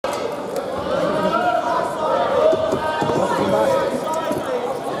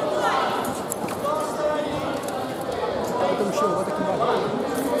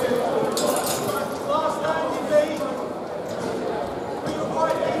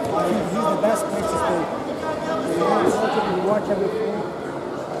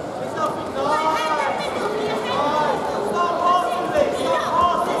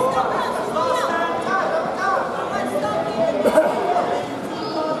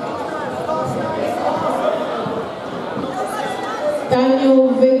Daniel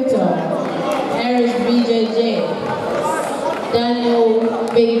Victor, IBJJF. Daniel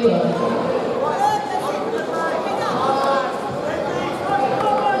Victor.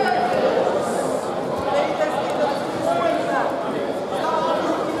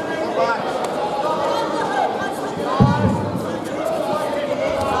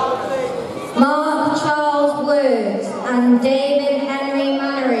 Luiz and David Henry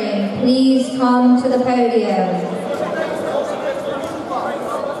Mannering, please come to the podium.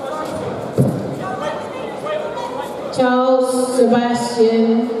 Charles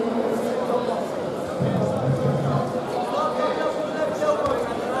Sebastian.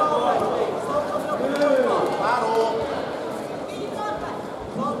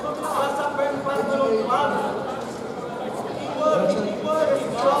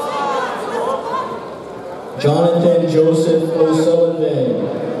 Jonathan Joseph O'Sullivan.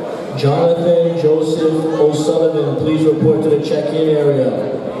 Jonathan Joseph O'Sullivan, please report to the check-in area.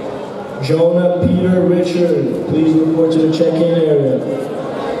 Jonah Peter Richard, please report to the check-in area.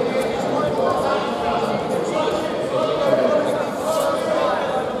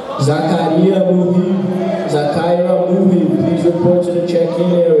 Zakaria Muhi, please report to the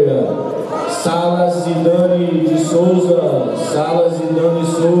check-in area. Salas Zidane de Souza,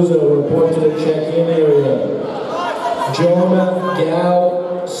 report to the check-in area. Jonah Gal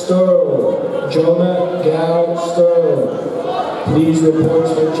Sturl, please report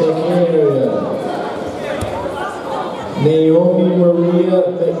to the check-in area. Naomi Maria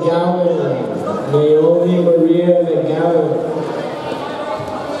McGowan.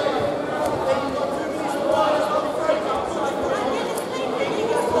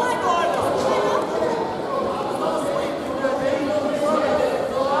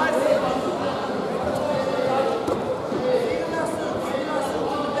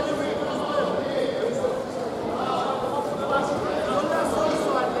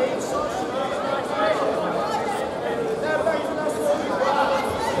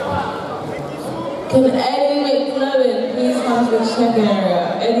 Can Eddie McLovin please come to the check-in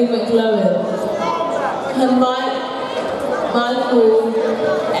area? Eddie McLovin. Can Michael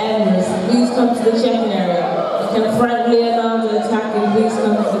Emerson please come to the check-in area? Can Frank Leonardo Attacking please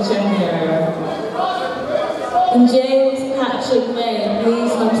come to the check-in area? Can James Patrick May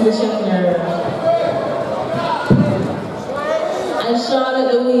please come to the check-in area? And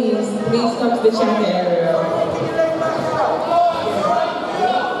Charlotte Luiz please come to the check-in area.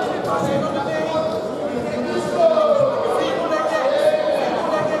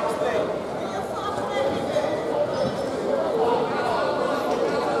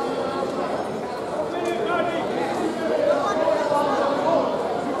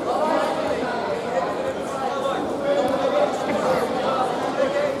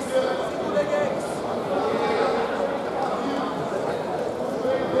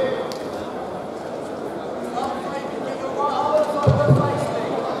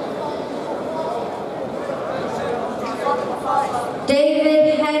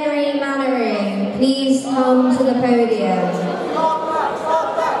 David Henry Mannering, please come to the podium.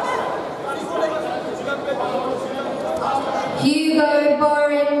 Hugo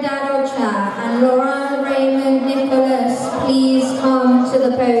Borin Dadolcha and Laurent Raymond Nicholas, please come to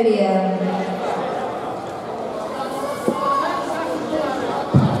the podium.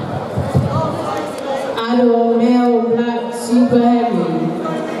 Adonel Black Super Heavy.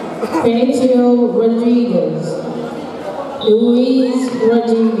 Benito Rodriguez. Luiz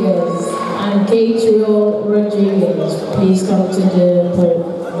Rodriguez and Gabriel Rodriguez, please come to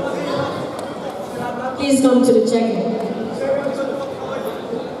the check-in.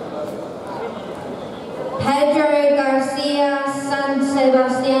 Pedro Garcia San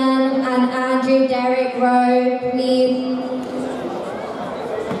Sebastian and Andrew Derrick Rowe, please.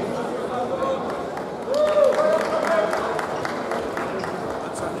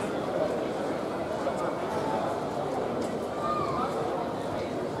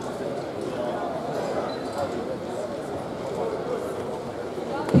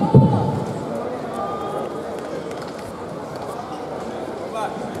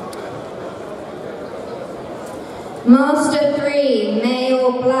 Master 3,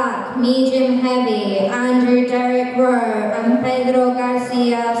 male black, medium heavy, Andrew Derrick Rowe and Pedro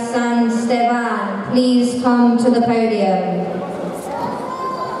Garcia San Esteban, please come to the podium.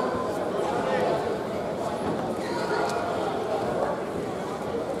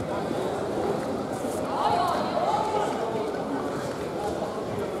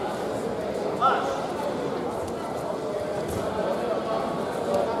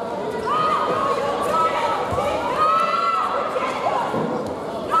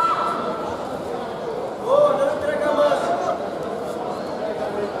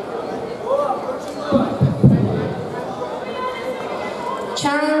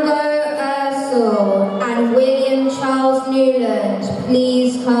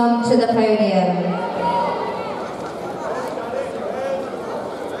 please come to the podium.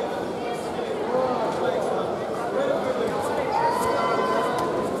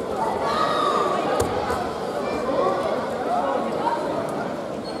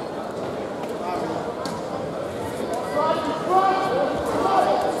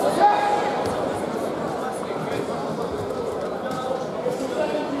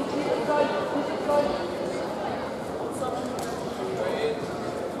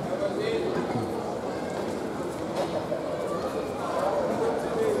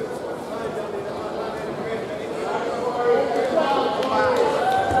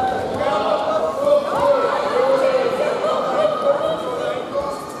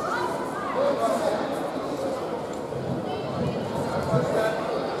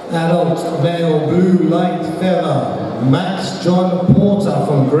 Adult male blue light feather, Max John Porter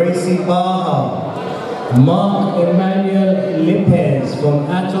from Gracie Baja. Mark Emmanuel Lopez from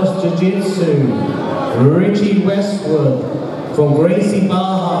Atos Jiu-Jitsu. Richie Westwood from Gracie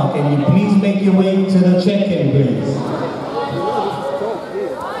Baja. Can you please make your way to the check-in, please?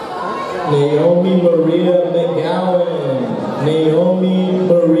 Naomi Maria McGowan. Naomi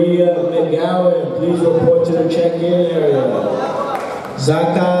Maria McGowan, please report to the check-in area.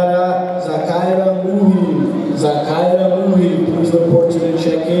 Zakaira Muhi, please report to the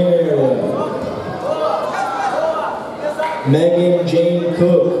check-in area. Megan Jane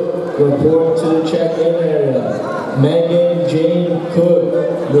Cook, report to the check-in area. Megan Jane Cook,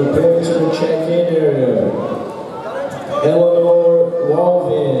 report to the check-in area. Eleanor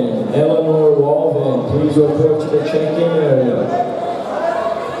Walvin, please report to the check-in area.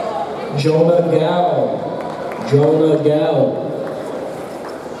 Jonah Gao.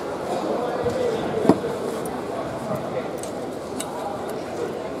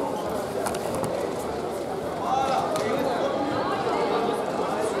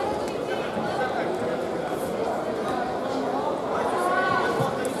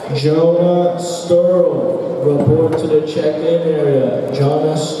 Jonah Sturl, report to the check-in area.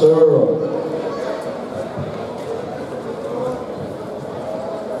 Jonah Sturl.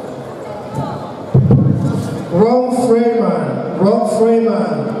 Rob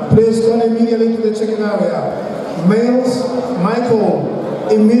Freeman, please come immediately to the check-in area. Males, Michael,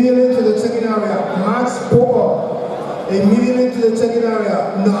 immediately to the check-in area. Max Power, immediately to the check-in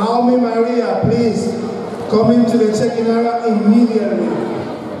area. Naomi Maria, please come into the check-in area immediately.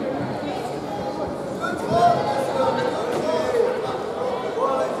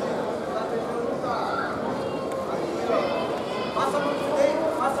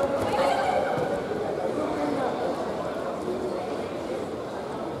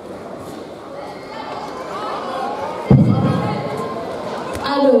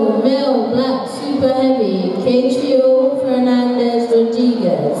 Adult male black super heavy, Caetrio Fernandez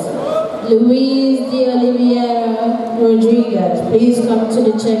Rodriguez. Luiz de Oliveira Rodriguez, please come to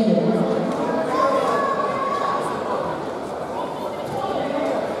the check-in.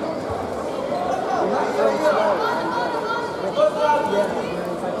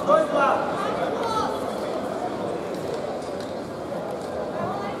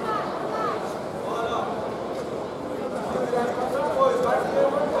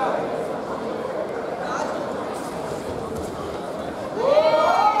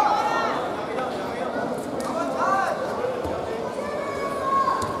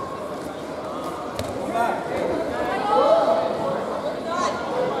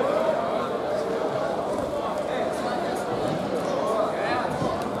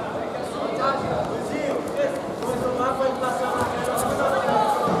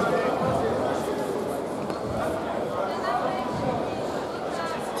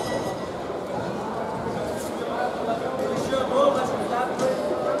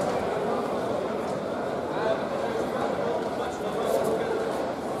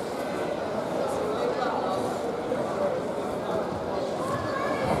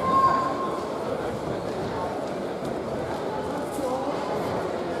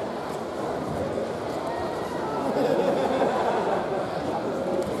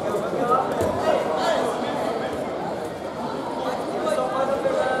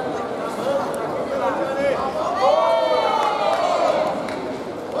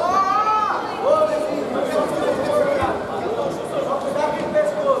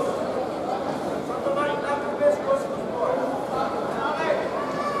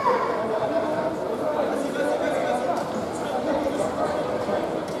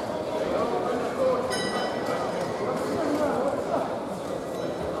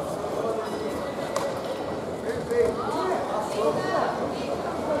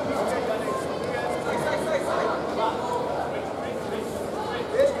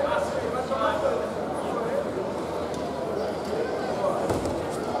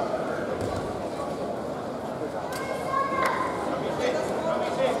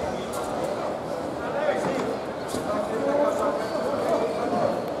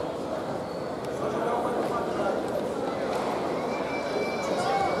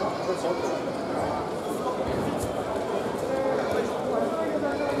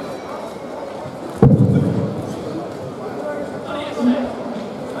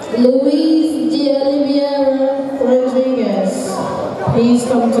 Luiz Rodriguez, please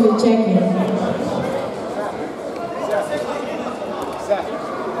come to the check-in.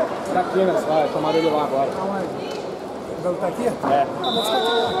 Traquinas, vai, tomaram ele lá agora. Vai botar aqui? É.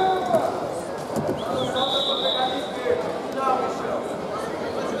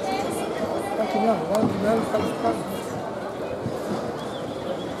 Tá aqui mesmo, vai ficar.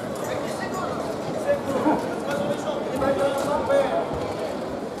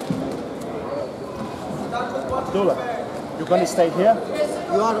 Abdullah, you're going to stay here?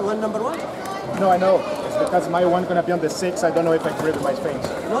 You are one number one? No, I know. It's because my one going to be on the 6. I don't know if I can read my things.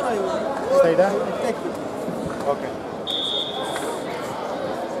 No, you Stay there? take it. Okay.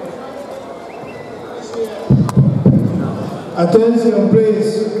 Attention,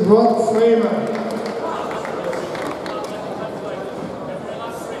 please. Rock Freeman.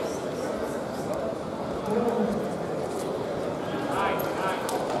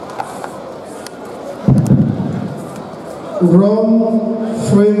 Ron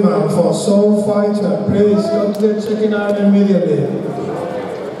Freeman for Soul Fighter, please come to the check-in area immediately.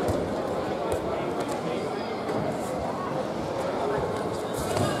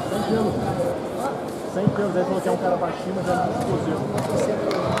 Sem pelos, ele falou que é um cara baixinho, mas é muito explosivo.